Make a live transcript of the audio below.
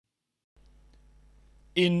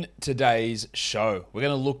In today's show, we're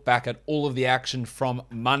going to look back at all of the action from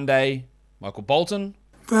Monday. Michael Bolton.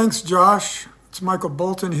 Thanks, Josh. It's Michael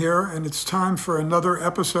Bolton here, and it's time for another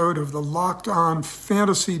episode of the Locked On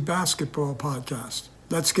Fantasy Basketball Podcast.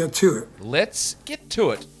 Let's get to it. Let's get to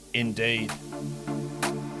it, indeed.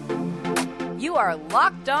 You are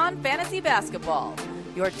Locked On Fantasy Basketball,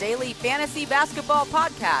 your daily fantasy basketball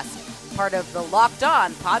podcast, part of the Locked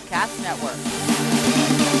On Podcast Network.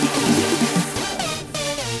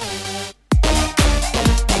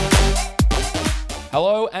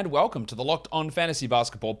 Hello and welcome to the Locked On Fantasy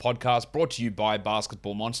Basketball Podcast, brought to you by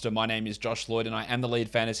Basketball Monster. My name is Josh Lloyd and I am the lead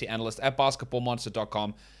fantasy analyst at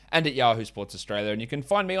basketballmonster.com and at Yahoo Sports Australia. And you can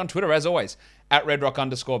find me on Twitter, as always, at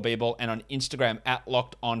redrock_bball and on Instagram at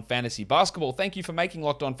Locked On Fantasy Basketball. Thank you for making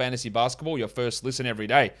Locked On Fantasy Basketball your first listen every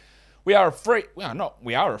day. We are free and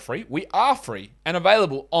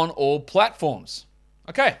available on all platforms.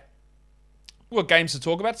 Okay, we've got games to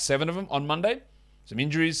talk about, 7 of them on Monday. Some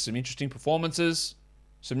injuries, some interesting performances,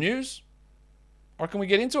 some news. Or can we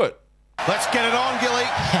get into it? Let's get it on, Gilly.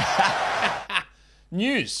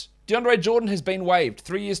 News. DeAndre Jordan has been waived.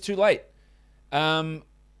 3 years too late. I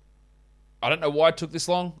don't know why it took this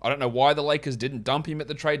long. I don't know why the Lakers didn't dump him at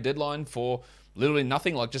the trade deadline for literally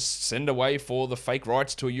nothing, like just send away for the fake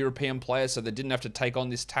rights to a European player so they didn't have to take on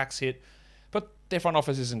this tax hit. But their front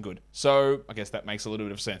office isn't good. So I guess that makes a little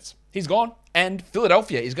bit of sense. He's gone, and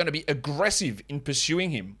Philadelphia is going to be aggressive in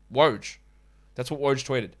pursuing him. Woj. That's what Woj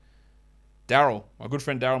tweeted. Daryl, my good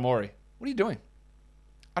friend Daryl Morey, what are you doing?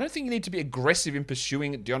 I don't think you need to be aggressive in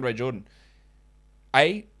pursuing DeAndre Jordan.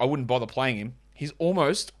 I wouldn't bother playing him. He's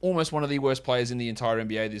almost one of the worst players in the entire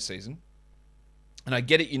NBA this season. And I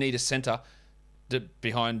get it, you need a center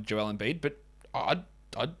behind Joel Embiid, but I'd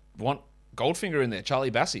want Goldfinger in there,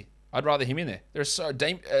 Charlie Bassey. I'd rather him in there. There's not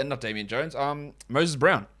Damian Jones, Moses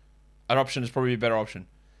Brown. That option is probably a better option.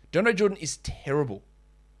 DeAndre Jordan is terrible.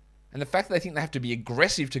 And the fact that they think they have to be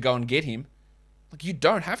aggressive to go and get him, like, you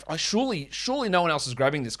don't have to. Surely no one else is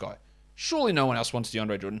grabbing this guy. Surely no one else wants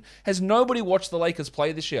DeAndre Jordan. Has nobody watched the Lakers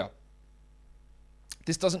play this year?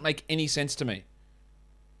 This doesn't make any sense to me.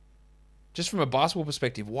 Just from a basketball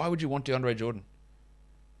perspective, why would you want DeAndre Jordan?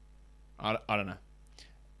 I don't know.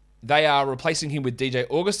 They are replacing him with DJ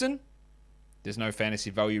Augustin. There's no fantasy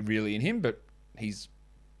value really in him, but he's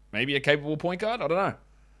maybe a capable point guard. I don't know.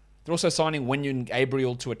 They're also signing Wenyen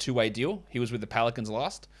Gabriel to a two-way deal. He was with the Pelicans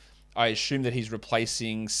last. I assume that he's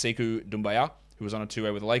replacing Sekou Doumbouya, who was on a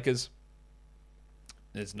two-way with the Lakers.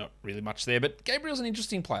 There's not really much there, but Gabriel's an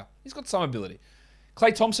interesting player. He's got some ability.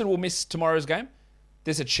 Klay Thompson will miss tomorrow's game.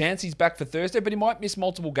 There's a chance he's back for Thursday, but he might miss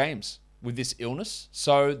multiple games with this illness.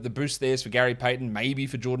 So the boost there is for Gary Payton, maybe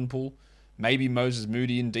for Jordan Poole, maybe Moses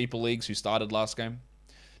Moody in deeper leagues who started last game.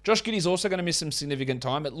 Josh Giddey's also going to miss some significant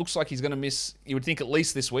time. It looks like he's going to miss, you would think, at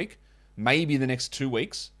least this week, maybe the next 2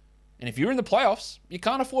 weeks. And if you're in the playoffs, you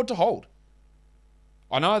can't afford to hold.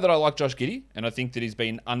 I know that I like Josh Giddey, and I think that he's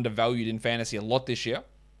been undervalued in fantasy a lot this year.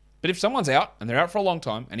 But if someone's out, and they're out for a long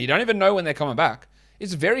time, and you don't even know when they're coming back,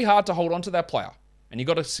 it's very hard to hold on to that player. And you've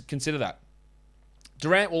got to consider that.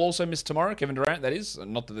 Durant will also miss tomorrow. Kevin Durant, that is.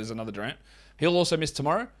 Not that there's another Durant. He'll also miss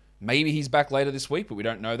tomorrow. Maybe he's back later this week, but we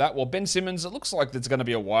don't know that. Well, Ben Simmons, it looks like it's going to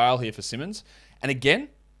be a while here for Simmons. And again,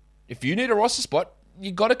 if you need a roster spot,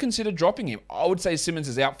 you got to consider dropping him. I would say Simmons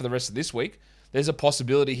is out for the rest of this week. There's a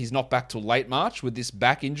possibility he's not back till late March with this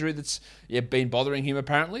back injury that's been bothering him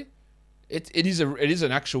apparently. It is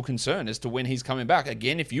an actual concern as to when he's coming back.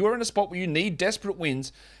 Again, if you are in a spot where you need desperate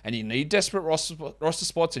wins and you need desperate roster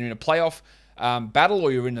spots and you're in a playoff battle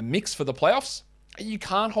or you're in the mix for the playoffs, you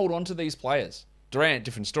can't hold on to these players. Durant,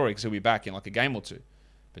 different story because he'll be back in like a game or two.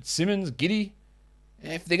 But Simmons, Giddey,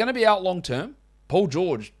 if they're going to be out long term, Paul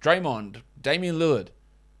George, Draymond, Damian Lillard,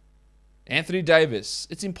 Anthony Davis,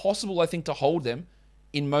 it's impossible, I think, to hold them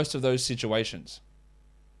in most of those situations.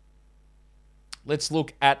 Let's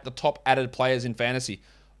look at the top added players in fantasy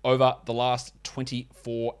over the last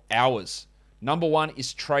 24 hours. Number 1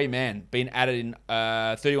 is Trey Mann, being added in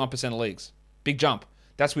 31% of leagues. Big jump.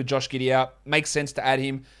 That's with Josh Giddey out. Makes sense to add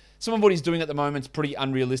him. Some of what he's doing at the moment is pretty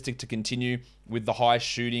unrealistic to continue with the high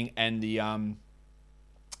shooting and the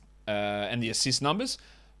assist numbers.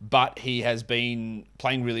 But he has been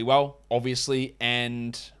playing really well, obviously,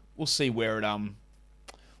 and we'll see where it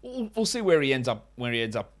we'll see where he ends up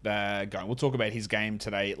going. We'll talk about his game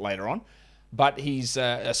today later on. But he's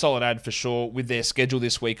a solid ad for sure. With their schedule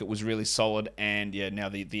this week, it was really solid. And yeah, now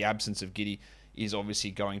the absence of Giddey is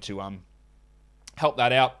obviously going to help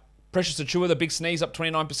that out. Precious Achiuwa, the big sneeze, up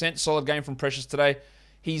 29%. Solid game from Precious today.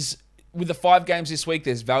 He's with the 5 games this week,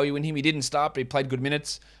 there's value in him. He played good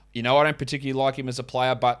minutes. You know, I don't particularly like him as a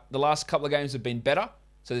player, but the last couple of games have been better.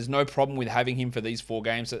 So there's no problem with having him for these 4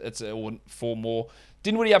 games. It's 4 more.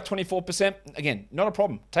 Dinwiddie up 24%. Again, not a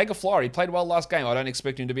problem. Take a flyer. He played well last game. I don't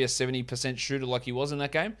expect him to be a 70% shooter like he was in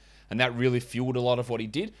that game. And that really fueled a lot of what he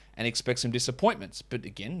did, and expect some disappointments. But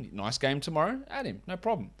again, nice game tomorrow. Add him. No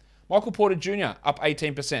problem. Michael Porter Jr. up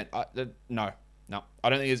 18%. No. I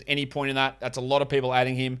don't think there's any point in that. That's a lot of people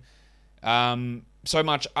adding him. So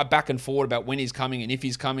much back and forward about when he's coming and if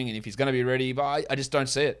he's coming and if he's going to be ready. But I just don't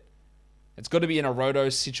see it. It's got to be in a roto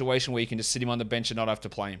situation where you can just sit him on the bench and not have to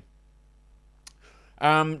play him.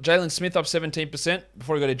 Jalen Smith up 17%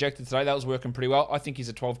 before he got ejected today. That was working pretty well. I think he's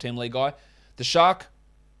a 12-team league guy. The Shark,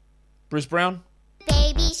 Bruce Brown,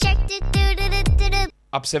 Baby Shark,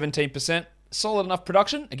 up 17%. Solid enough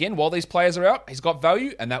production. Again, while these players are out, he's got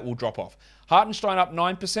value, and that will drop off. Hartenstein up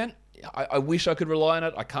 9%. I wish I could rely on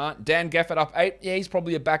it. I can't. Dan Gafford up 8%. Yeah, he's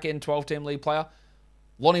probably a back-end 12-team league player.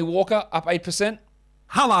 Lonnie Walker up 8%.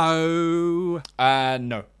 Hello.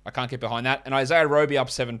 No, I can't get behind that. And Isaiah Roby up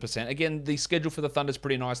 7%. Again, the schedule for the Thunder is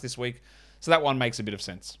pretty nice this week, so that one makes a bit of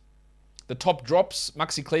sense. The top drops,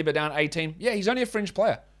 Maxi Kleber down 18. Yeah, he's only a fringe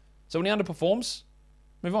player. So when he underperforms,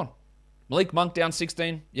 move on. Malik Monk down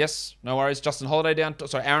 16. Yes, no worries. Aaron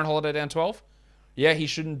Holiday down 12. Yeah, he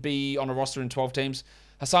shouldn't be on a roster in 12 teams.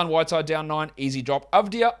 Hassan Whiteside down 9. Easy drop.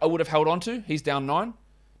 Avdia, I would have held on to. He's down 9.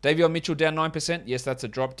 Davion Mitchell down 9%. Yes, that's a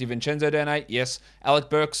drop. DiVincenzo down 8. Yes. Alec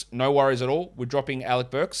Burks, no worries at all. We're dropping Alec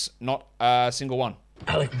Burks, not a single one.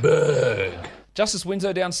 Alec Berg. Justice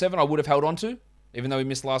Winslow down 7. I would have held on to, even though he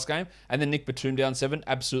missed last game. And then Nick Batum down 7.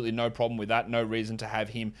 Absolutely no problem with that. No reason to have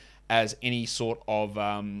him as any sort of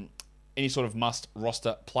must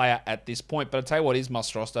roster player at this point. But I'll tell you what is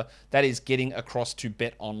must roster. That is getting across to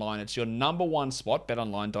BetOnline. It's your number one spot,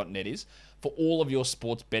 betonline.net is, for all of your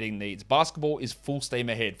sports betting needs. Basketball is full steam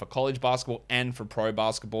ahead for college basketball and for pro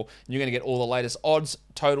basketball. And you're going to get all the latest odds,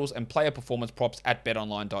 totals, and player performance props at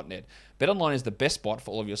betonline.net. BetOnline is the best spot for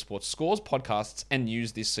all of your sports scores, podcasts, and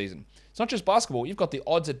news this season. It's not just basketball. You've got the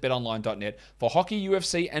odds at betonline.net for hockey,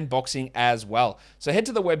 UFC, and boxing as well. So head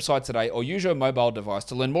to the website today or use your mobile device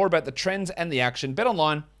to learn more about the trends and the action.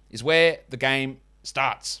 BetOnline is where the game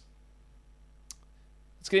starts.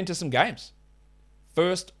 Let's get into some games.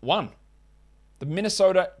 First one. The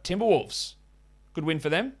Minnesota Timberwolves. Good win for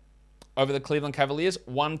them over the Cleveland Cavaliers,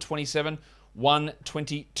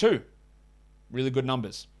 127-122. Really good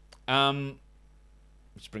numbers.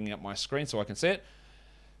 Just bringing up my screen so I can see it.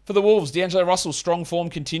 For the Wolves, D'Angelo Russell's strong form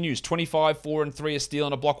continues. 25, 4 and 3, a steal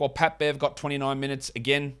and a block, while Pat Bev got 29 minutes.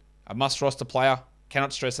 Again, a must-roster player.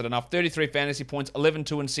 Cannot stress it enough. 33 fantasy points, 11,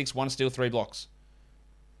 2 and 6, 1 steal, 3 blocks.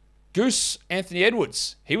 Goose, Anthony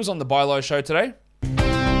Edwards. He was on the Buy Low show today.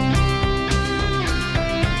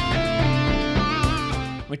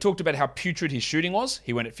 We talked about how putrid his shooting was.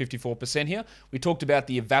 He went at 54% here. We talked about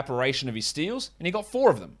the evaporation of his steals, and he got 4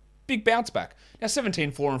 of them. Big bounce back. Now,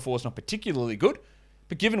 17, 4 and 4 is not particularly good,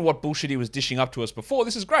 but given what bullshit he was dishing up to us before,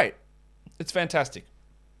 this is great. It's fantastic.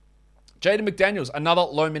 Jaden McDaniels, another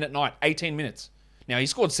low-minute night, 18 minutes. Now, he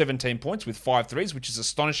scored 17 points with 5 threes, which is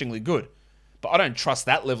astonishingly good, but I don't trust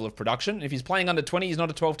that level of production. If he's playing under 20, he's not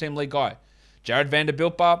a 12-team league guy. Jared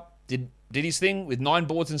Vanderbilt did his thing with 9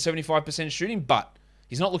 boards and 75% shooting, but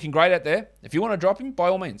he's not looking great out there. If you want to drop him, by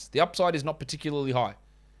all means. The upside is not particularly high.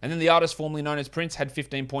 And then the artist formerly known as Prince had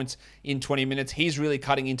 15 points in 20 minutes. He's really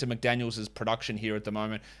cutting into McDaniels' production here at the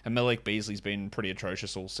moment. And Malik Beasley's been pretty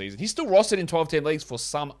atrocious all season. He's still rostered in 12-team leagues for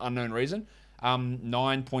some unknown reason.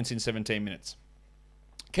 9 points in 17 minutes.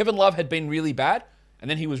 Kevin Love had been really bad, and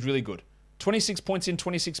then he was really good. 26 points in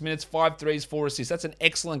 26 minutes, 5 threes, 4 assists. That's an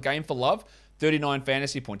excellent game for Love. 39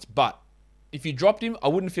 fantasy points. But if you dropped him, I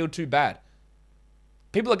wouldn't feel too bad.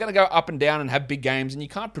 People are going to go up and down and have big games, and you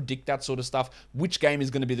can't predict that sort of stuff. Which game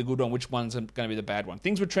is going to be the good one, which one's going to be the bad one.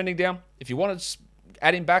 Things were trending down. If you want to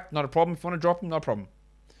add him back, not a problem. If you want to drop him, not a problem.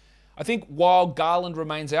 I think while Garland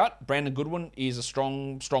remains out, Brandon Goodwin is a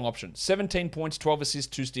strong option. 17 points, 12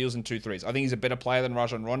 assists, 2 steals, and 2 threes. I think he's a better player than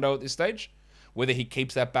Rajon Rondo at this stage. Whether he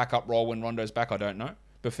keeps that backup role when Rondo's back, I don't know.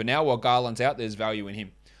 But for now, while Garland's out, there's value in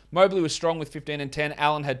him. Mobley was strong with 15 and 10.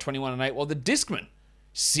 Allen had 21 and 8. While the Discman,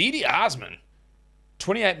 C.D. Osman,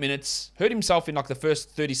 28 minutes, hurt himself in like the first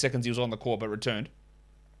 30 seconds he was on the court, but returned.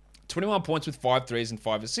 21 points with 5 threes and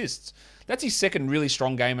 5 assists. That's his second really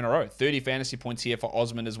strong game in a row. 30 fantasy points here for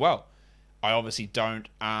Osman as well. I obviously don't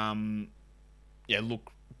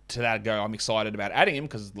look to that and go, I'm excited about adding him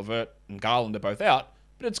because LeVert and Garland are both out,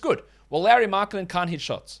 but it's good. Well, Larry Markkinen can't hit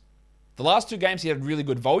shots. The last 2 games he had really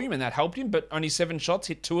good volume and that helped him, but only 7 shots,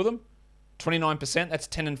 hit 2 of them. 29%, that's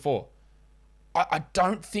 10 and 4. I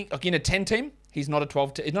don't think, like in a 10 team, he's not a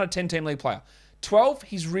 12. He's not a 10-team league player. 12,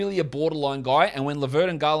 he's really a borderline guy, and when LeVert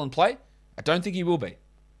and Garland play, I don't think he will be.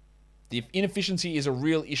 The inefficiency is a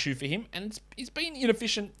real issue for him, and he's been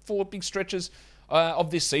inefficient for big stretches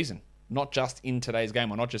of this season, not just in today's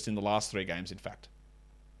game, or not just in the last 3 games, in fact.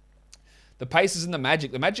 The Pacers and the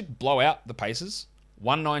Magic blow out the Pacers,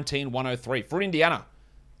 119-103. For Indiana,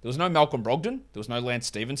 there was no Malcolm Brogdon, there was no Lance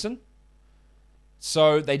Stevenson,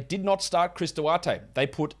 so they did not start Chris Duarte. They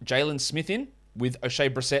put Jalen Smith in, with O'Shea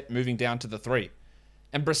Brissett moving down to the 3.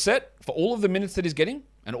 And Brissett, for all of the minutes that he's getting,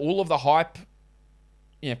 and all of the hype,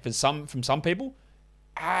 from some people,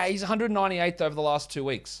 he's 198th over the last 2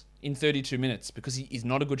 weeks in 32 minutes because he is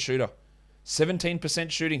not a good shooter.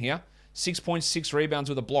 17% shooting here, 6.6 rebounds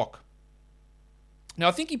with a block. Now,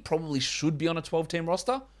 I think he probably should be on a 12-team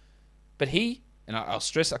roster, but I cannot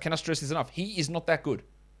stress this enough, he is not that good.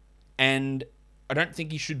 And I don't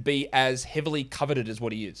think he should be as heavily coveted as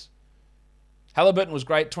what he is. Halliburton was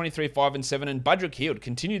great, 23, 5, and 7, and Budrick Hield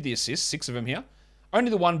continued the assists, 6 of them here. Only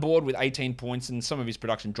the 1 board with 18 points, and some of his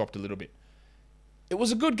production dropped a little bit. It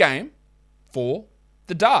was a good game for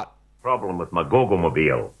the Dart. Problem with my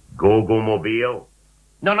Gogo-mobile. Gogo-mobile?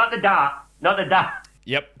 No, not the Dart. Not the Dart.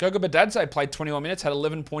 Yep. Goga Badadze played 21 minutes, had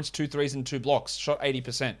 11 points, 2 threes, and 2 blocks. Shot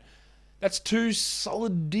 80%. That's 2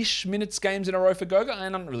 solid-ish minutes games in a row for Goga,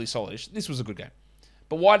 and not really solid-ish. This was a good game.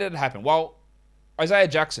 But why did it happen? Well, Isaiah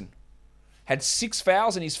Jackson had 6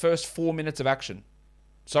 fouls in his first 4 minutes of action.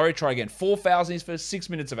 4 fouls in his first 6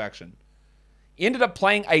 minutes of action. He ended up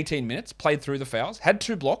playing 18 minutes, played through the fouls, had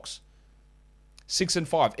 2 blocks, 6 and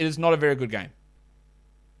 5. It is not a very good game.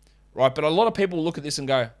 Right, but a lot of people look at this and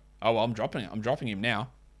go, oh, well, I'm dropping him now.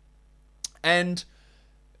 And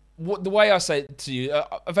the way I say it to you,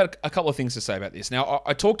 I've had a couple of things to say about this. Now,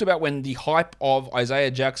 I talked about when the hype of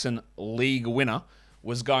Isaiah Jackson league winner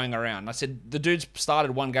was going around. I said, the dude's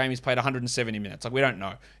started 1 game, he's played 170 minutes. Like, we don't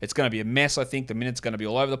know. It's going to be a mess, I think. The minutes going to be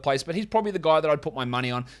all over the place, but he's probably the guy that I'd put my money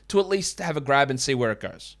on to at least have a grab and see where it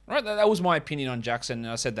goes. Right? That was my opinion on Jackson,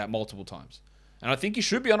 and I said that multiple times. And I think he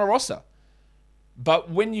should be on a roster. But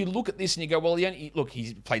when you look at this and you go, well,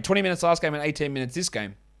 he played 20 minutes last game and 18 minutes this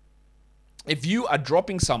game. If you are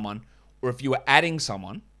dropping someone, or if you are adding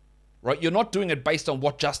someone, right, you're not doing it based on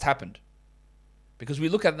what just happened. Because we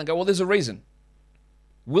look at it and go, well, there's a reason.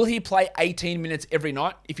 Will he play 18 minutes every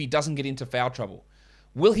night if he doesn't get into foul trouble?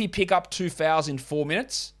 Will he pick up 2 fouls in 4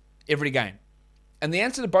 minutes every game? And the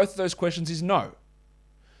answer to both of those questions is no.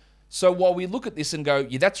 So while we look at this and go,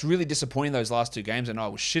 yeah, that's really disappointing those last 2 games, and I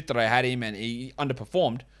was shit that I had him and he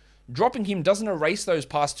underperformed, dropping him doesn't erase those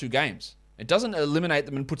past 2 games. It doesn't eliminate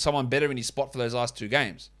them and put someone better in his spot for those last 2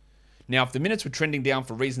 games. Now, if the minutes were trending down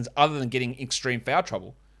for reasons other than getting extreme foul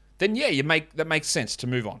trouble, then yeah, that makes sense to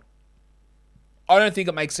move on. I don't think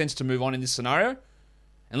it makes sense to move on in this scenario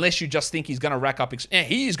unless you just think he's going to rack up.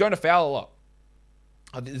 He is going to foul a lot.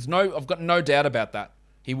 I've got no doubt about that.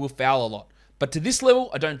 He will foul a lot. But to this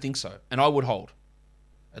level, I don't think so. And I would hold.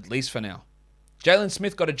 At least for now. Jalen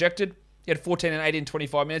Smith got ejected. He had 14 and 8 in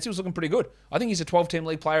 25 minutes. He was looking pretty good. I think he's a 12-team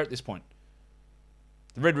league player at this point.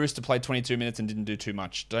 The Red Rooster played 22 minutes and didn't do too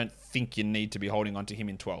much. Don't think you need to be holding on to him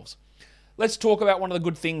in 12s. Let's talk about one of the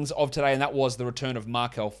good things of today, and that was the return of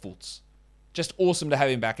Markelle Fultz. Just awesome to have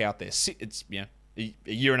him back out there. It's a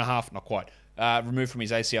year and a half, not quite, removed from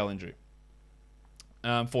his ACL injury.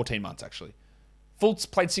 14 months, actually. Fultz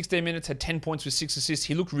played 16 minutes, had 10 points with 6 assists.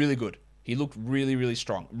 He looked really good. He looked really, really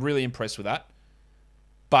strong. Really impressed with that.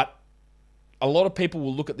 But a lot of people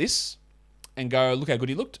will look at this and go, look how good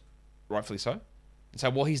he looked. Rightfully so. And say,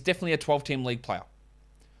 well, he's definitely a 12-team league player.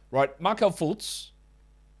 Right? Markelle Fultz,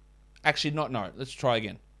 actually no, let's try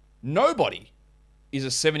again. Nobody is a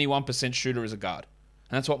 71% shooter as a guard.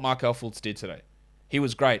 And that's what Markelle Fultz did today. He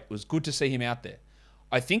was great. It was good to see him out there.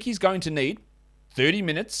 I think he's going to need 30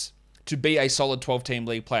 minutes to be a solid 12-team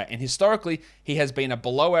league player. And historically, he has been a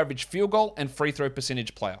below-average field goal and free throw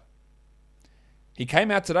percentage player. He came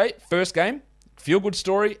out today, first game, feel-good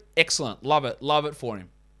story, excellent, love it for him.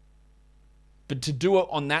 But to do it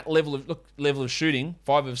on that level of shooting,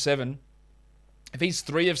 5 of 7, if he's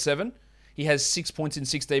 3 of 7, he has 6 points in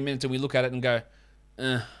 16 minutes, and we look at it and go,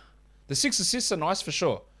 the 6 assists are nice for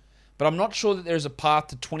sure. But I'm not sure that there's a path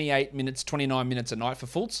to 28 minutes, 29 minutes a night for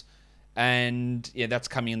Fultz. And yeah, that's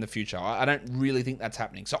coming in the future. I don't really think that's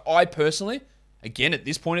happening. So I personally, again, at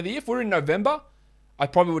this point of the year, if we're in November, I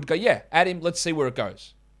probably would go, yeah, add him. Let's see where it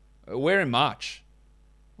goes. We're in March.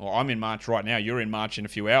 Well, I'm in March right now. You're in March in a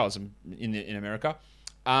few hours in America.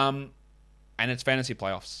 And it's fantasy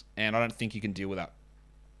playoffs. And I don't think you can deal with that.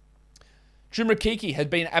 Jim Rakiki had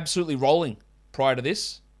been absolutely rolling prior to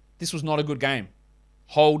this. This was not a good game.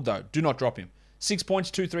 Hold, though. Do not drop him. 6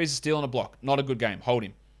 points, 2 threes, a steal, and a block. Not a good game. Hold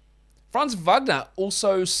him. Franz Wagner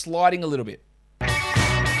also sliding a little bit.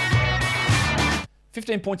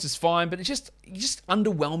 15 points is fine, but it's just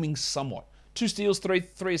underwhelming somewhat. 2 steals, 3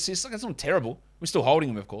 assists. Like, that's not terrible. We're still holding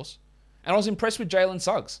him, of course. And I was impressed with Jalen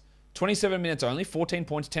Suggs. 27 minutes only, 14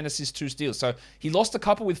 points, 10 assists, 2 steals. So he lost a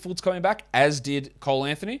couple with Fultz coming back, as did Cole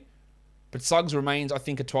Anthony. But Suggs remains, I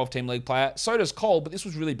think, a 12-team league player. So does Cole, but this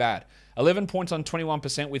was really bad. 11 points on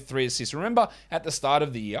 21% with 3 assists. Remember at the start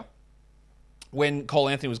of the year when Cole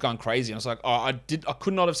Anthony was going crazy, and I was like, I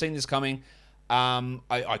could not have seen this coming.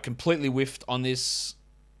 I completely whiffed on this.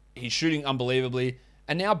 He's shooting unbelievably.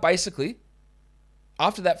 And now, basically,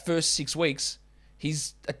 after that first 6 weeks,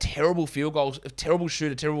 he's a terrible field goal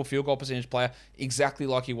percentage player, exactly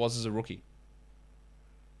like he was as a rookie.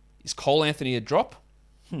 Is Cole Anthony a drop?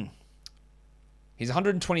 He's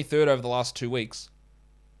 123rd over the last 2 weeks.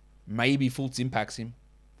 Maybe Fultz impacts him.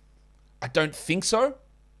 I don't think so.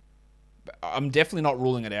 But I'm definitely not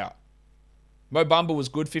ruling it out. Mo Bamba was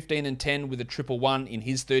good, 15 and 10 with a 111 in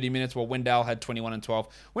his 30 minutes, while Wendell had 21 and 12.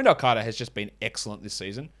 Wendell Carter has just been excellent this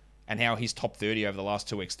season, and how he's top 30 over the last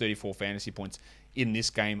 2 weeks, 34 fantasy points in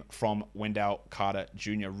this game from Wendell Carter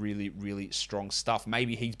Jr. Really, really strong stuff.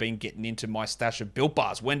 Maybe he's been getting into my stash of Built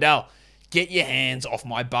Bars. Wendell, get your hands off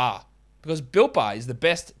my bar, because Built Bar is the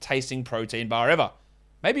best tasting protein bar ever.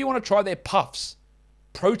 Maybe you want to try their Puffs.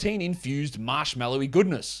 Protein-infused marshmallowy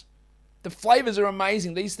goodness. The flavors are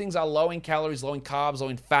amazing. These things are low in calories, low in carbs, low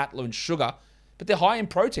in fat, low in sugar, but they're high in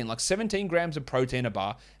protein, like 17 grams of protein a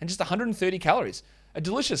bar and just 130 calories. A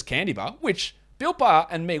delicious candy bar, which Built Bar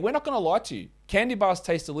and me, we're not going to lie to you. Candy bars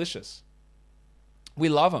taste delicious. We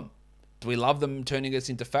love them. Do we love them turning us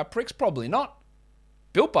into fat pricks? Probably not.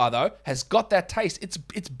 Built Bar, though, has got that taste.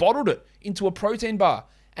 It's bottled it into a protein bar.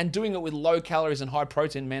 And doing it with low calories and high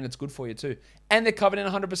protein, man, it's good for you too. And they're covered in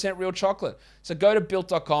 100% real chocolate. So go to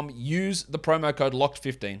Built.com, use the promo code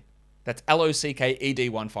LOCKED15. That's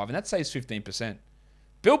LOCKED15, and that saves 15%.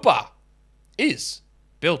 Built Bar is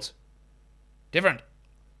built different.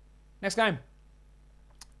 Next game.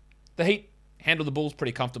 The Heat handled the Bulls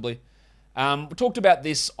pretty comfortably. We talked about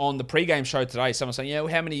this on the pregame show today. Someone saying,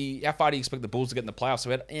 how far do you expect the Bulls to get in the playoffs?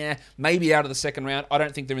 So we had, maybe out of the second round. I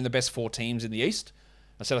don't think they're in the best 4 teams in the East.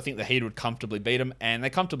 I said I think the Heat would comfortably beat them, and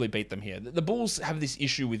they comfortably beat them here. The Bulls have this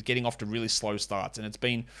issue with getting off to really slow starts, and it's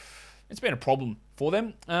been a problem for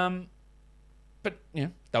them. But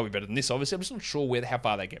they'll be better than this, obviously. I'm just not sure how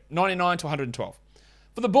far they get. 99 to 112.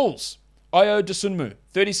 For the Bulls, Ayo Dosunmu,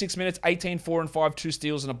 36 minutes, 18, 4 and 5, 2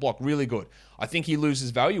 steals and a block. Really good. I think he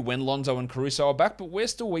loses value when Lonzo and Caruso are back, but we're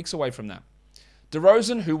still weeks away from that.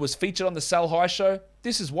 DeRozan, who was featured on the Sal High show,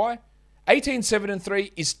 this is why. 18, 7 and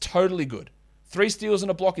 3 is totally good. 3 steals and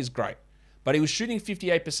a block is great. But he was shooting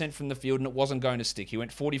 58% from the field and it wasn't going to stick. He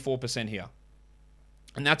went 44% here.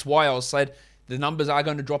 And that's why I said the numbers are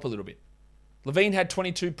going to drop a little bit. Levine had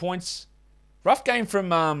 22 points. Rough game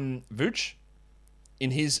from Vooch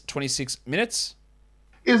in his 26 minutes.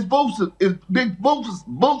 It's Big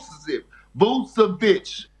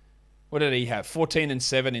Vucevic. What did he have? 14 and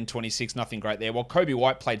 7 in 26. Nothing great there. While Kobe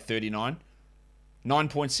White played 39.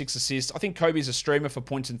 9.6 assists. I think Kobe's a streamer for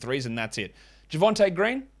points and threes, and that's it. Javonte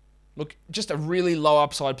Green, look, just a really low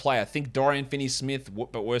upside player. Think Dorian Finney-Smith,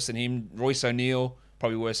 but worse than him. Royce O'Neal,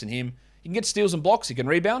 probably worse than him. He can get steals and blocks. He can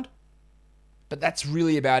rebound. But that's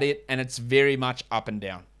really about it, and it's very much up and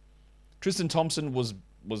down. Tristan Thompson was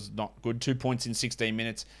not good. 2 points in 16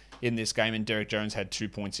 minutes in this game, and Derek Jones had 2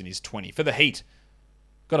 points in his 20. For the Heat,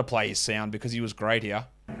 got to play his sound because he was great here.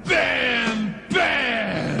 Bam!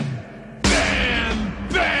 Bam! Bam!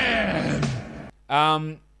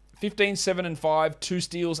 Bam! 15, 7 and 5, 2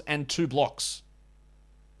 steals and 2 blocks.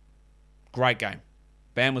 Great game.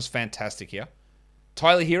 Bam was fantastic here.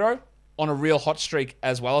 Tyler Hero on a real hot streak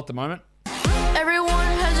as well at the moment. Everyone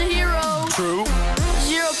has a hero. True.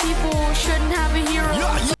 0 people shouldn't have a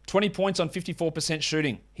hero. 20 points on 54%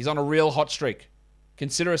 shooting. He's on a real hot streak.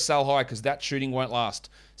 Consider a sell high because that shooting won't last.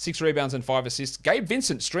 6 rebounds and 5 assists. Gabe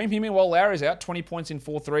Vincent, stream him in while Lowry's out. 20 points in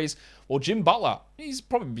 4 threes. Well, Jim Butler, he's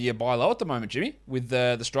probably a buy low at the moment, Jimmy, with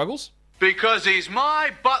the struggles. Because he's my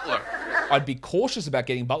butler. I'd be cautious about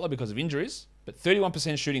getting Butler because of injuries, but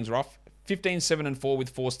 31% shooting's rough. 15, 7 and 4 with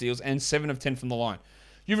 4 steals and 7 of 10 from the line.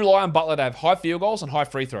 You rely on Butler to have high field goals and high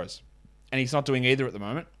free throws, and he's not doing either at the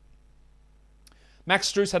moment.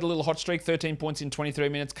 Max Strus had a little hot streak, 13 points in 23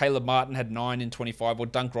 minutes. Caleb Martin had 9 in 25, while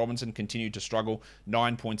Dunk Robinson continued to struggle,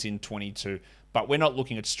 9 points in 22. But we're not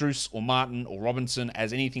looking at Strus or Martin or Robinson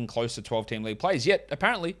as anything close to 12-team league players. Yet,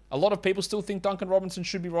 apparently, a lot of people still think Duncan Robinson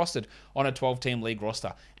should be rostered on a 12-team league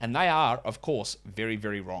roster. And they are, of course, very,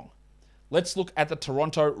 very wrong. Let's look at the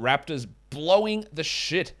Toronto Raptors blowing the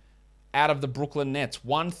shit out of the Brooklyn Nets,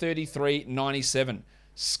 133-97.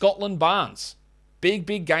 Scotland Barnes, big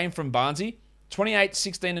game from Barnesy. 28,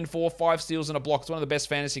 16, and 4, 5 steals and a block. It's one of the best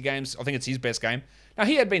fantasy games. I think it's his best game. Now,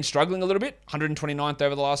 he had been struggling a little bit, 129th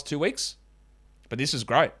over the last 2 weeks. But this is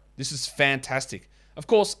great. This is fantastic. Of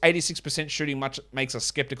course, 86% shooting much makes us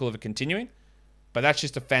skeptical of it continuing. But that's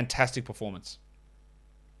just a fantastic performance.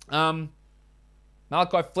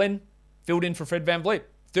 Malachi Flynn filled in for Fred VanVleet.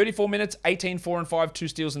 34 minutes, 18, 4 and 5, 2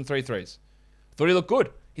 steals and 3 threes. Thought he looked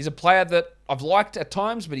good. He's a player that I've liked at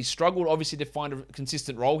times, but he struggled obviously to find a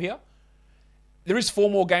consistent role here. There is 4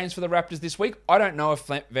 more games for the Raptors this week. I don't know if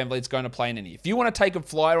VanVleet's going to play in any. If you want to take a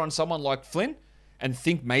flyer on someone like Flynn and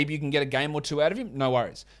think maybe you can get a game or 2 out of him, no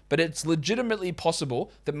worries. But it's legitimately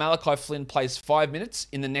possible that Malachi Flynn plays 5 minutes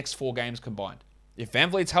in the next 4 games combined. If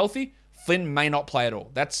VanVleet's healthy, Flynn may not play at all.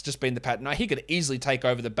 That's just been the pattern. Now, he could easily take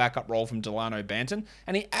over the backup role from Delano Banton,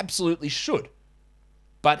 and he absolutely should.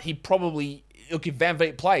 But he probably... Look, if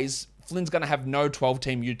VanVleet plays, Flynn's going to have no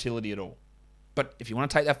 12-team utility at all. But if you want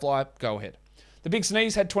to take that flyer, go ahead. The Big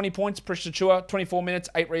Sneeze had 20 points. Precious Achua, 24 minutes,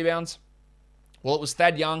 8 rebounds. Well, it was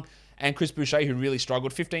Thad Young and Chris Boucher who really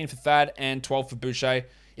struggled. 15 for Thad and 12 for Boucher.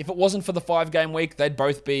 If it wasn't for the 5-game week, they'd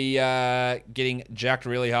both be getting jacked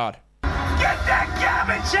really hard. Get that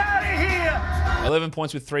garbage out of here! 11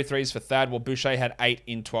 points with 3 threes for Thad, while Boucher had 8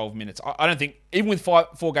 in 12 minutes. I don't think, even with 4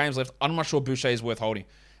 games left, I'm not sure Boucher is worth holding.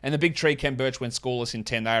 And the big tree, Ken Birch, went scoreless in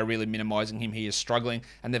 10. They are really minimizing him. He is struggling.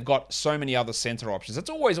 And they've got so many other center options. That's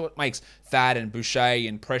always what makes Thad and Boucher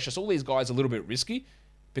and Precious, all these guys, a little bit risky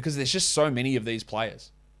because there's just so many of these players.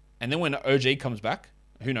 And then when OG comes back,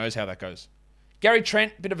 who knows how that goes. Gary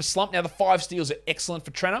Trent, bit of a slump. Now, the 5 steals are excellent for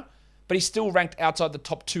Trenner, but he's still ranked outside the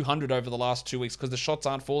top 200 over the last 2 weeks because the shots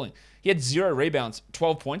aren't falling. He had 0 rebounds,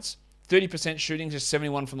 12 points, 30% shooting, just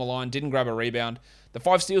 71 from the line, didn't grab a rebound. The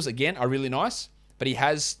 5 steals, again, are really nice. But he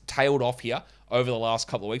has tailed off here over the last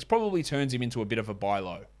couple of weeks. Probably turns him into a bit of a buy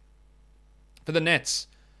low. For the Nets,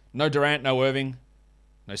 no Durant, no Irving,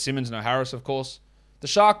 no Simmons, no Harris, of course. The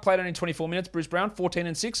Shark played only 24 minutes. Bruce Brown, 14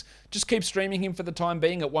 and 6. Just keep streaming him for the time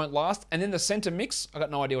being. It won't last. And then the center mix, I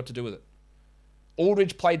got no idea what to do with it.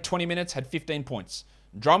 Aldridge played 20 minutes, had 15 points.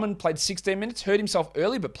 Drummond played 16 minutes, hurt himself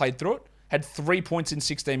early, but played through it. Had 3 points in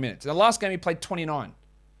 16 minutes. In the last game, he played 29.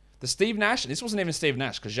 The Steve Nash, this wasn't even Steve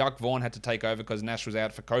Nash because Jacques Vaughn had to take over because Nash was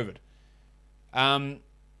out for COVID.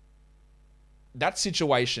 That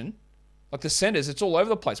situation, like the centers, it's all over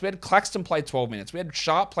the place. We had Claxton play 12 minutes. We had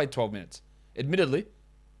Sharp play 12 minutes. Admittedly,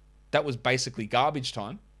 that was basically garbage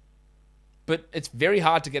time. But it's very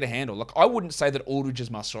hard to get a handle. Like, I wouldn't say that Aldridge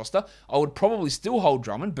is must roster. I would probably still hold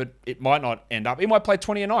Drummond, but it might not end up. He might play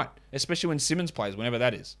 20 a night, especially when Simmons plays, whenever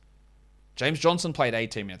that is. James Johnson played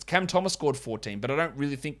 18 minutes. Cam Thomas scored 14, but I don't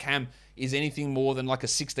really think Cam is anything more than like a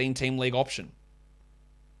 16-team league option.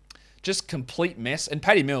 Just complete mess. And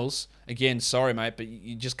Patty Mills, again, sorry, mate, but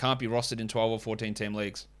you just can't be rostered in 12 or 14-team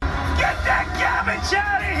leagues. Get that garbage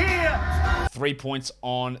out of here! 3 points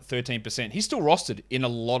on 13%. He's still rostered in a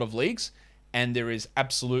lot of leagues, and there is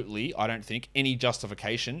absolutely, I don't think, any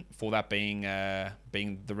justification for that being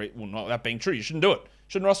not that being true. You shouldn't do it.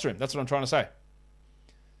 Shouldn't roster him. That's what I'm trying to say.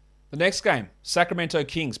 The next game, Sacramento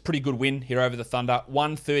Kings, pretty good win here over the Thunder.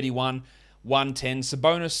 131-110.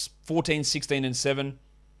 Sabonis, 14, 16, and 7.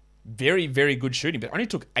 Very, very good shooting, but only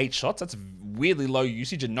took 8 shots. That's weirdly low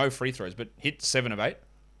usage and no free throws, but hit 7 of 8.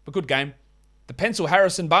 But good game. The pencil,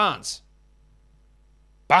 Harrison Barnes.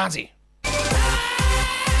 Barnesy.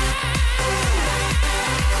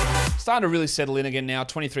 Starting to really settle in again now.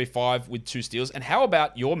 23-5 with 2 steals. And how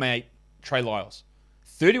about your mate, Trey Lyles?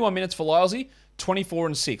 31 minutes for Lylesy. 24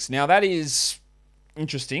 and 6. Now, that is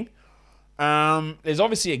interesting. There's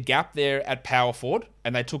obviously a gap there at power forward,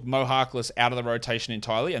 and they took Mo Harkless out of the rotation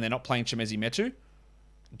entirely, and they're not playing Chimezie Metu.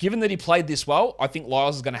 Given that he played this well, I think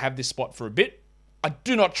Lyles is going to have this spot for a bit. I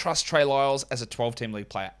do not trust Trey Lyles as a 12-team league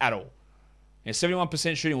player at all.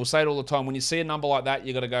 71% shooting, we'll say it all the time. When you see a number like that,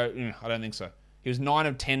 you got to go, I don't think so. He was 9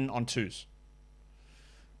 of 10 on 2s.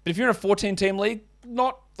 But if you're in a 14-team league,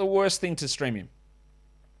 not the worst thing to stream him.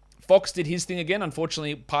 Fox did his thing again.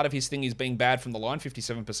 Unfortunately, part of his thing is being bad from the line,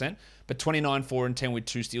 57%, but 29, 4, and 10 with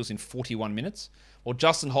 2 steals in 41 minutes. Well,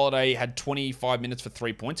 Justin Holiday had 25 minutes for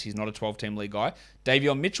 3 points. He's not a 12-team league guy.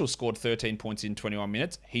 Davion Mitchell scored 13 points in 21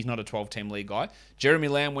 minutes. He's not a 12-team league guy. Jeremy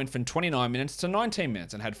Lamb went from 29 minutes to 19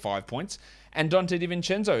 minutes and had 5 points. And Dante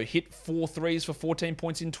DiVincenzo hit 4 threes for 14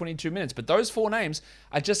 points in 22 minutes. But those 4 names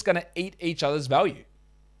are just going to eat each other's value.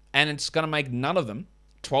 And it's going to make none of them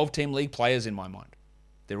 12-team league players in my mind.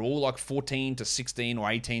 They're all like 14 to 16 or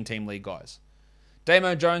 18-team league guys.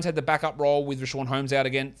 Damo Jones had the backup role with Rashawn Holmes out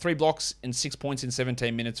again. 3 blocks and 6 points in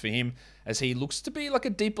 17 minutes for him, as he looks to be like a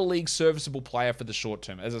deeper league serviceable player for the short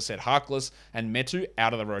term. As I said, Harkless and Metu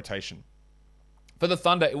out of the rotation. For the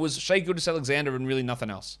Thunder, it was Shai Gilgeous-Alexander and really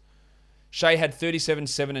nothing else. Shai had 37,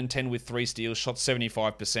 7, and 10 with 3 steals, shot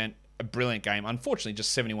 75%. A brilliant game. Unfortunately,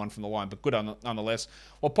 just 71 from the line, but good nonetheless.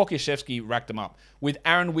 While Pokusevski racked them up. With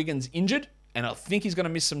Aaron Wiggins injured, and I think he's going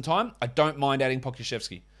to miss some time, I don't mind adding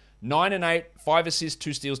Pokusevski. 9 and 8, 5 assists,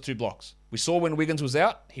 2 steals, 2 blocks. We saw when Wiggins was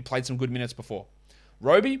out, he played some good minutes before.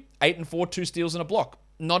 Roby, 8 and 4, 2 steals and a block.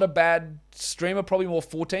 Not a bad streamer, probably more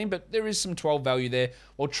 14, but there is some 12 value there.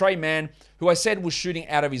 While Trey Mann, who I said was shooting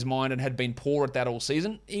out of his mind and had been poor at that all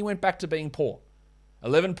season, he went back to being poor.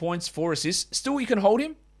 11 points, 4 assists. Still, you can hold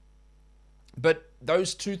him. But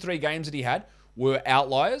those 2-3 games that he had were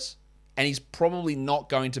outliers, and he's probably not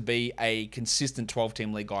going to be a consistent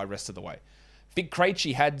 12-team league guy rest of the way. Vic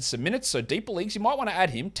Krejci had some minutes, so deeper leagues, you might want to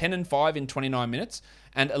add him, 10 and 5 in 29 minutes.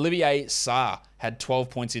 And Olivier Sarr had 12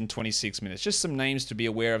 points in 26 minutes. Just some names to be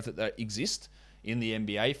aware of that exist in the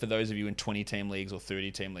NBA for those of you in 20-team leagues or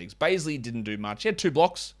 30-team leagues. Baisley didn't do much. He had 2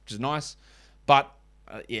 blocks, which is nice. But,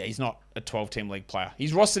 he's not a 12-team league player.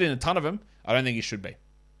 He's rostered in a ton of them. I don't think he should be.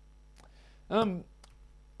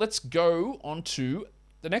 Let's go on to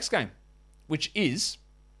the next game, which is,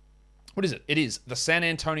 what is it? It is the San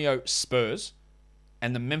Antonio Spurs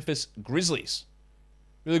and the Memphis Grizzlies.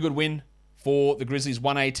 Really good win for the Grizzlies,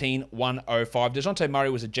 118-105. DeJounte Murray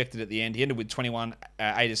was ejected at the end. He ended with 21,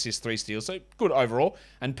 8 assists, 3 steals, so good overall.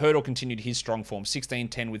 And Poeltl continued his strong form,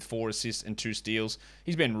 16-10 with 4 assists and 2 steals.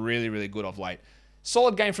 He's been really, really good of late.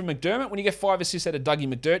 Solid game from McDermott. When you get 5 assists out of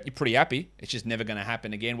Dougie McDirt, you're pretty happy. It's just never going to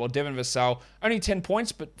happen again. While Devin Vassell, only 10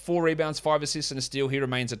 points, but 4 rebounds, 5 assists, and a steal. He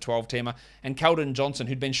remains a 12-teamer. And Keldon Johnson,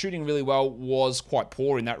 who'd been shooting really well, was quite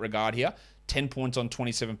poor in that regard here. 10 points on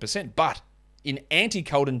 27%. But in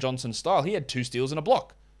anti-Keldon Johnson style, he had 2 steals and a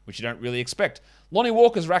block, which you don't really expect. Lonnie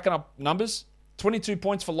Walker's racking up numbers. 22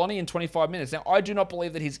 points for Lonnie in 25 minutes. Now, I do not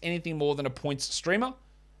believe that he's anything more than a points streamer,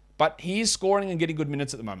 but he is scoring and getting good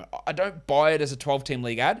minutes at the moment. I don't buy it as a 12-team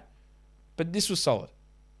league ad, but this was solid.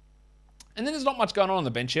 And then there's not much going on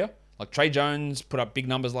the bench here. Like Trey Jones put up big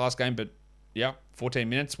numbers last game, but 14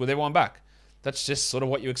 minutes with everyone back. That's just sort of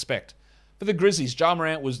what you expect. For the Grizzlies, Ja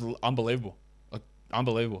Morant was unbelievable.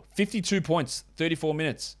 Unbelievable. 52 points, 34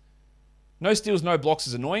 minutes. No steals, no blocks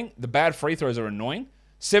is annoying. The bad free throws are annoying.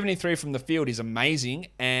 73 from the field is amazing.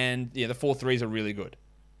 And the 4 threes are really good.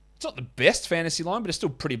 It's not the best fantasy line, but it's still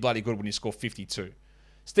pretty bloody good when you score 52.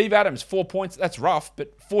 Steve Adams, 4 points. That's rough,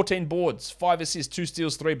 but 14 boards, 5 assists, 2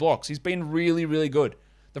 steals, 3 blocks. He's been really, really good.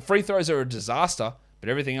 The free throws are a disaster, but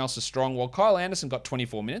everything else is strong. While Kyle Anderson got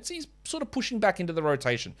 24 minutes, he's sort of pushing back into the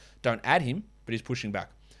rotation. Don't add him, but he's pushing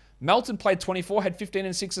back. Melton played 24, had 15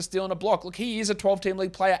 and 6, a steal and a block. Look, he is a 12-team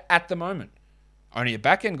league player at the moment. Only a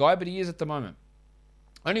back-end guy, but he is at the moment.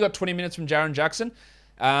 Only got 20 minutes from Jaren Jackson.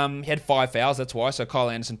 He had 5 fouls, that's why. So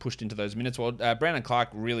Kyle Anderson pushed into those minutes. Well, Brandon Clark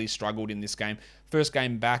really struggled in this game. First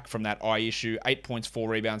game back from that eye issue. 8 points, 4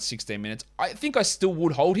 rebounds, 16 minutes. I think I still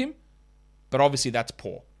would hold him, but obviously that's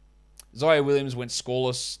poor. Zaire Williams went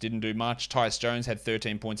scoreless, didn't do much. Tyus Jones had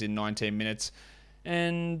 13 points in 19 minutes.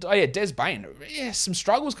 And, Des Bane. Yeah, some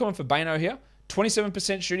struggles coming for Bano here.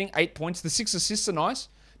 27% shooting, 8 points. The 6 assists are nice,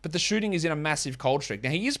 but the shooting is in a massive cold streak.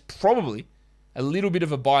 Now, he is probably a little bit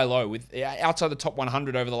of a buy low with outside the top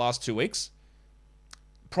 100 over the last 2 weeks.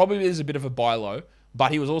 Probably is a bit of a buy low,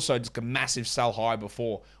 but he was also just a massive sell high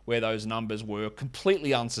before where those numbers were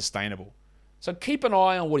completely unsustainable. So keep an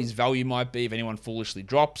eye on what his value might be if anyone foolishly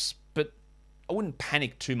drops, but I wouldn't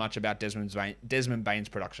panic too much about Desmond Bane's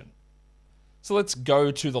production. So let's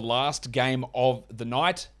go to the last game of the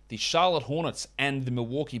night, the Charlotte Hornets and the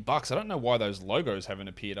Milwaukee Bucks. I don't know why those logos haven't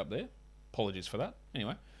appeared up there. Apologies for that.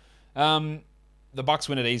 Anyway, the Bucks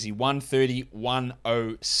win it easy.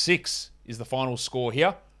 130-106 is the final score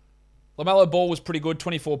here. LaMelo Ball was pretty good,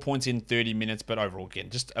 24 points in 30 minutes, but overall,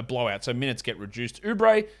 again, just a blowout. So minutes get reduced.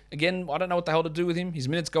 Oubre, again, I don't know what the hell to do with him. His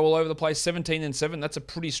minutes go all over the place, 17 and 7. That's a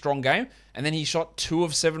pretty strong game. And then he shot 2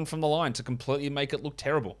 of 7 from the line to completely make it look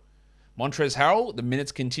terrible. Montrezl Harrell, the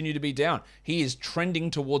minutes continue to be down. He is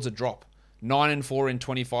trending towards a drop. 9 and 4 in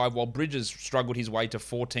 25, while Bridges struggled his way to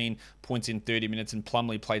 14 points in 30 minutes and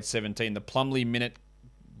Plumlee played 17. The Plumlee minute,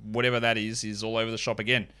 whatever that is all over the shop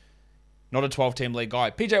again. Not a 12-team league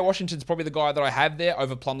guy. PJ Washington's probably the guy that I have there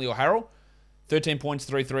over Plumlee or Harrell. 13 points,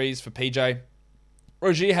 3 threes for PJ.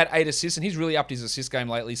 Rozier had 8 assists, and he's really upped his assist game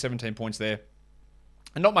lately. 17 points there.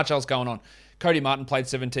 And not much else going on. Cody Martin played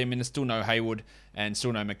 17 minutes. Still no Hayward and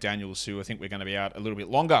still no McDaniels, who I think we're going to be out a little bit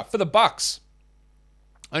longer. For the Bucks,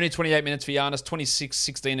 only 28 minutes for Giannis. 26,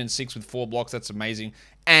 16, and 6 with 4 blocks. That's amazing.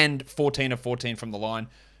 And 14 of 14 from the line.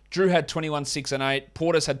 Drew had 21, 6, and 8.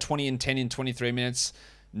 Portis had 20 and 10 in 23 minutes.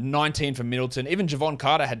 19 for Middleton. Even Javon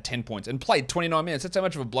Carter had 10 points and played 29 minutes. That's how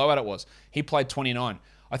much of a blowout it was. He played 29.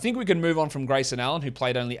 I think we can move on from Grayson Allen, who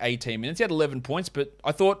played only 18 minutes. He had 11 points, but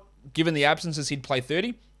I thought, given the absences, he'd play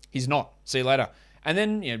 30. He's not. See you later. And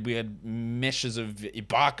then we had meshes of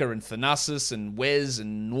Ibaka and Thanasis and Wes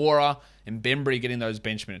and Nwora and Bembry getting those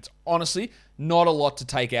bench minutes. Honestly, not a lot to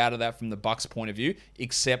take out of that from the Bucks' point of view,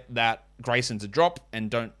 except that Grayson's a drop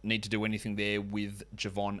and don't need to do anything there with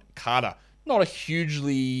Javon Carter. Not a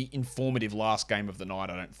hugely informative last game of the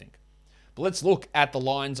night, I don't think. But let's look at the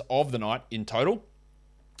lines of the night in total.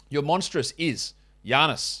 Your monstrous is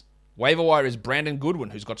Giannis. Waiver wire is Brandon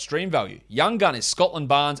Goodwin, who's got stream value. Young gun is Scotland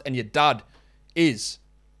Barnes, and your dud is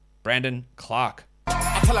Brandon Clark.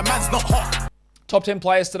 I tell a man's not hot. Top 10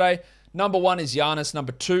 players today. Number 1 is Giannis.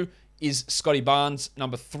 Number 2 is Scottie Barnes.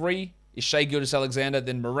 Number 3 is Shai Gilgeous-Alexander.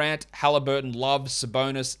 Then Morant, Halliburton, Love,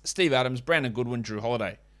 Sabonis, Steve Adams, Brandon Goodwin, Drew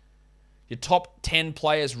Holiday. Your top 10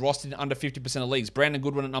 players rostered in under 50% of leagues. Brandon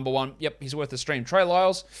Goodwin at number 1. Yep, he's worth the stream. Trey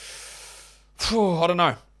Lyles, I don't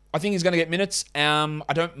know. I think he's going to get minutes. I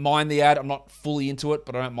don't mind the ad. I'm not fully into it,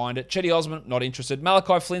 but I don't mind it. Chetty Osman, not interested.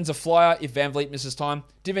 Malachi Flynn's a flyer if Van Vliet misses time.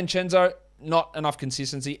 DiVincenzo, not enough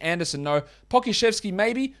consistency. Anderson, no. Pokuševski,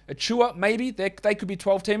 maybe. Achua, maybe. They could be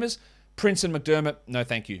 12-teamers. Prince and McDermott, no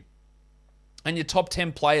thank you. And your top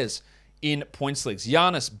 10 players in points leagues.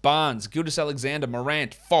 Giannis, Barnes, Gilgeous-Alexander,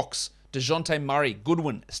 Morant, Fox, DeJounte Murray,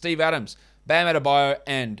 Goodwin, Steve Adams, Bam Adebayo,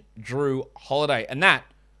 and Drew Holiday. And that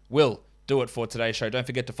will do it for today's show. Don't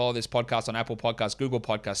forget to follow this podcast on Apple Podcasts, Google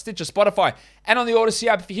Podcasts, Stitcher, Spotify, and on the Odyssey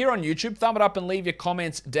app. If you're here on YouTube, thumb it up and leave your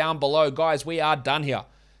comments down below. Guys, we are done here.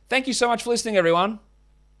 Thank you so much for listening, everyone.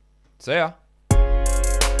 See ya.